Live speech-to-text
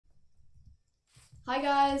Hi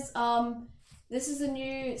guys, this is a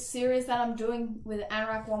new series that I'm doing with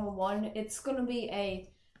Anarak111. It's gonna be a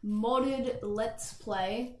modded Let's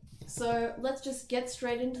Play, so let's just get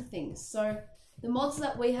straight into things. So, the mods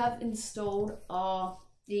that we have installed are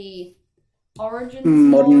the Origins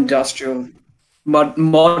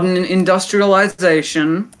modern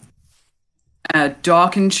industrialization,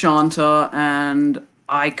 Dark Enchanter, and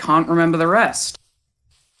I can't remember the rest.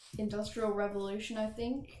 Industrial Revolution, I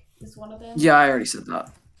think, is one of them. Yeah, I already said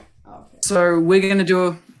that. Oh, okay. So we're gonna do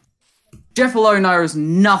a... Jeff alone knows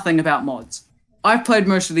nothing about mods. I've played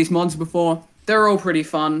most of these mods before. They're all pretty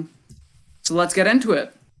fun. So let's get into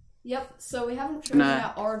it. Yep, so we haven't chosen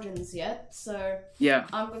our Origins yet, so yeah,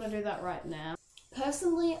 I'm gonna do that right now.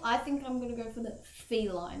 Personally, I think I'm gonna go for the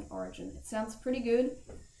Feline Origin. It sounds pretty good.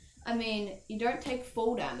 I mean, you don't take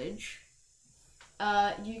full damage.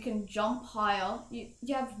 You can jump higher.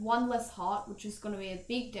 You have one less heart, which is going to be a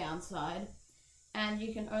big downside. And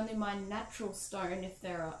you can only mine natural stone if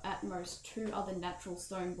there are at most 2 other natural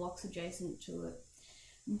stone blocks adjacent to it.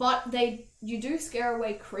 But you do scare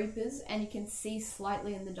away creepers, and you can see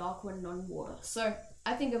slightly in the dark when on water. So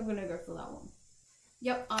I think I'm going to go for that one.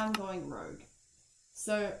 Yep, I'm going rogue.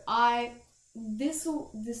 So this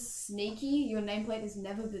sneaky, your nameplate is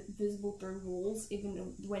never visible through walls,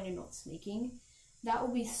 even when you're not sneaking. That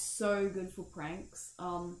will be so good for pranks.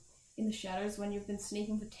 In the shadows, when you've been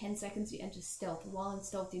sneaking for 10 seconds, you enter stealth. While in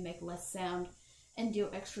stealth, you make less sound and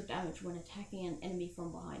deal extra damage when attacking an enemy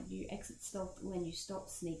from behind. You exit stealth when you stop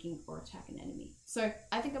sneaking or attack an enemy. So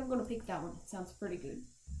I think I'm going to pick that one. It sounds pretty good.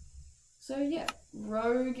 So yeah,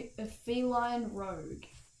 rogue, a feline rogue.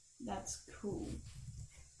 That's cool.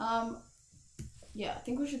 Yeah, I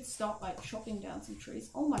think we should start by chopping down some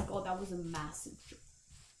trees. Oh my god, that was a massive tree.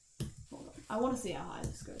 Hold on. I want to see how high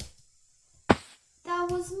this goes.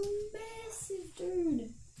 That was massive,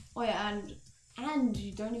 dude. Oh yeah, and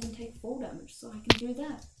you don't even take fall damage, so I can do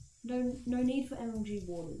that. No need for MLG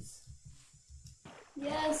waters.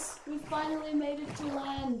 Yes, we finally made it to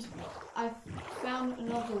land. I found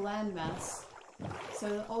another landmass. So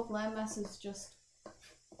the old landmass is just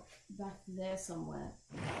back there somewhere.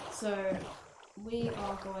 So we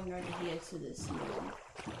are going over here to this new one,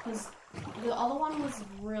 because the other one was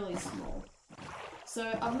really small.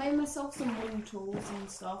 So I've made myself some wooden tools and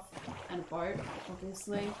stuff, and a boat,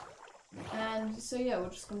 obviously. And so yeah, we're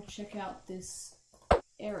just going to check out this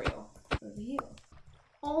area over here.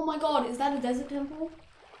 Oh my god, is that a desert temple?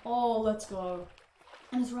 Oh, let's go.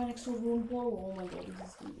 And it's right next to a ruined portal. Oh my god, this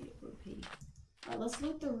is going to be OP. Alright, let's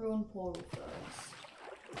loot the ruined portal first.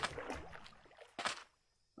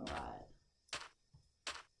 Alright.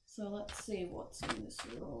 So let's see what's in this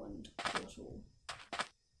ruined portal.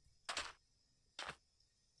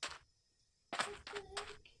 What the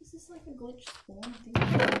heck? Is this like a glitch spawn? I think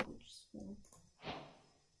it's a glitch spawn.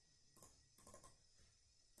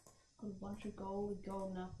 Got a bunch of gold, a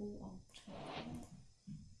golden apple.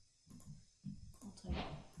 I'll take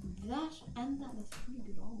that and that. That's pretty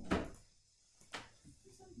good armor.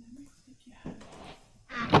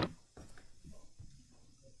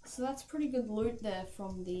 So that's pretty good loot there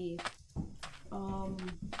from the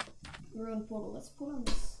ruined portal. Let's put on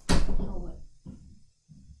this helmet.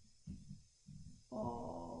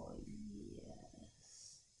 Oh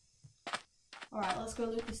yes. Alright, let's go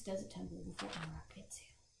loot this desert temple before Anarak gets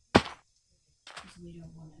here. Because we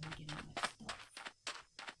don't want him getting my stuff.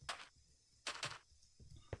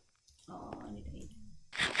 Oh, I need to eat.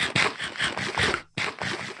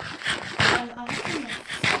 And I have to make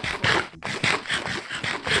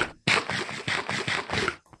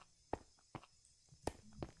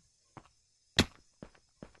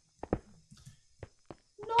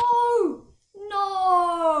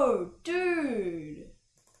dude!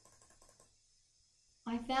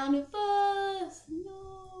 I found it first!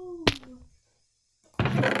 No!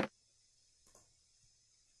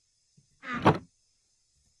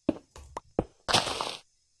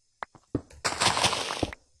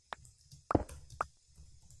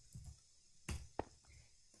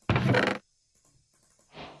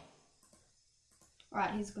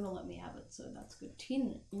 Alright, he's gonna let me have it, so that's good.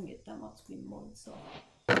 Tin ingot, that must be modded stuff.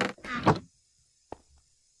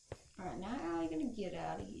 Alright, now how are you gonna get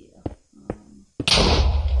out of here?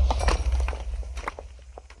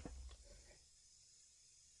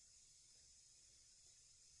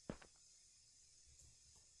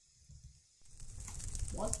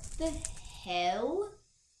 What the hell?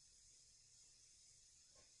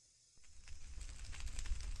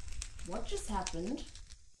 What just happened?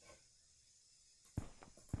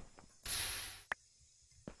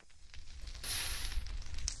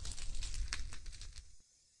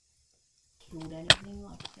 Killed anything?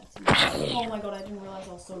 Like, that's Oh my god, I didn't realize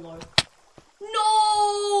I was so low.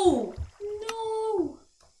 No! No!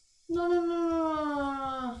 No, no, no,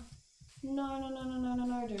 no, no, no, no, no, no, no,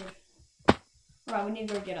 no, dude. Alright, we need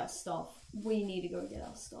to go get our stuff. We need to go get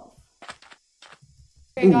our stuff.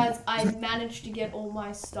 Okay, guys, I managed to get all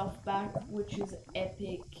my stuff back, which is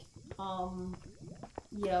epic.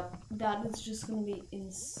 Yeah, that is just gonna be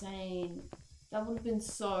insane. That would have been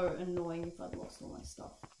so annoying if I'd lost all my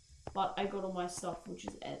stuff. But I got all my stuff, which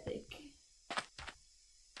is epic.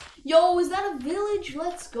 Yo, is that a village?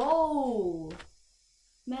 Let's go!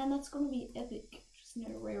 Man, that's gonna be epic. Just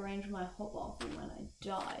need to rearrange my hotbar from when I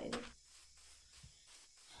died.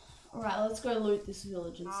 Alright, let's go loot this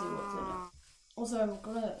village and see what's in it. Also, I'm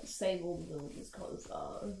gonna save all the villages because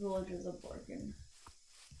villages are broken.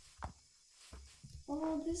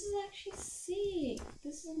 Oh, this is actually sick.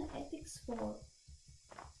 This is an epic spot.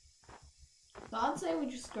 So I'd say we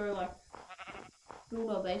just go like build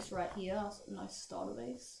our base right here. A nice starter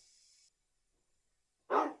base.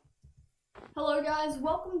 Hello guys,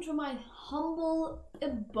 welcome to my humble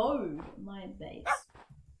abode, my base.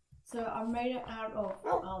 So I made it out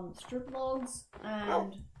of strip logs,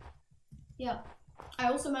 and yeah, I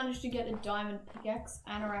also managed to get a diamond pickaxe.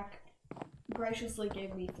 Anarak graciously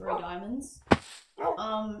gave me 3 diamonds.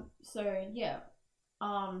 So yeah,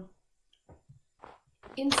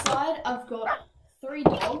 inside I've got 3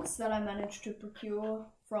 dogs that I managed to procure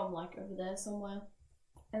from like over there somewhere.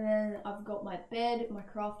 And then I've got my bed, my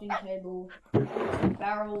crafting table, some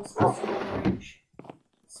barrels for storage,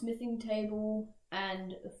 smithing table,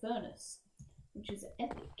 and a furnace, which is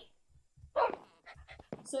epic.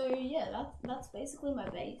 So yeah, that's basically my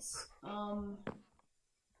base. I don't know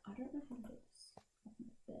how to get this off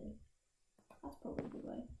my bed. That's probably a good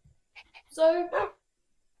way. So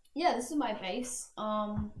yeah, this is my base.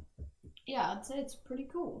 Yeah, I'd say it's pretty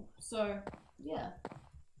cool. So yeah.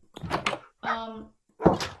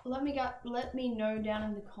 Let me know down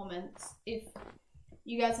in the comments if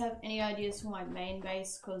you guys have any ideas for my main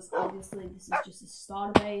base, because obviously this is just a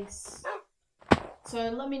starter base. So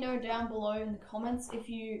let me know down below in the comments if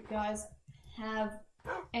you guys have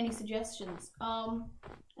any suggestions. I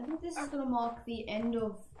think this is going to mark the end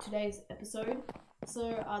of today's episode.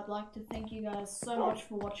 So I'd like to thank you guys so much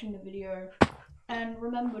for watching the video. And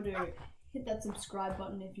remember to hit that subscribe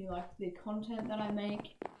button if you like the content that I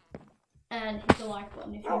make. And hit the like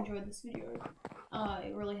button if you enjoyed this video.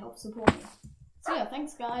 It really helps support me. So yeah,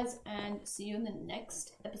 thanks guys, and see you in the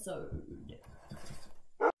next episode.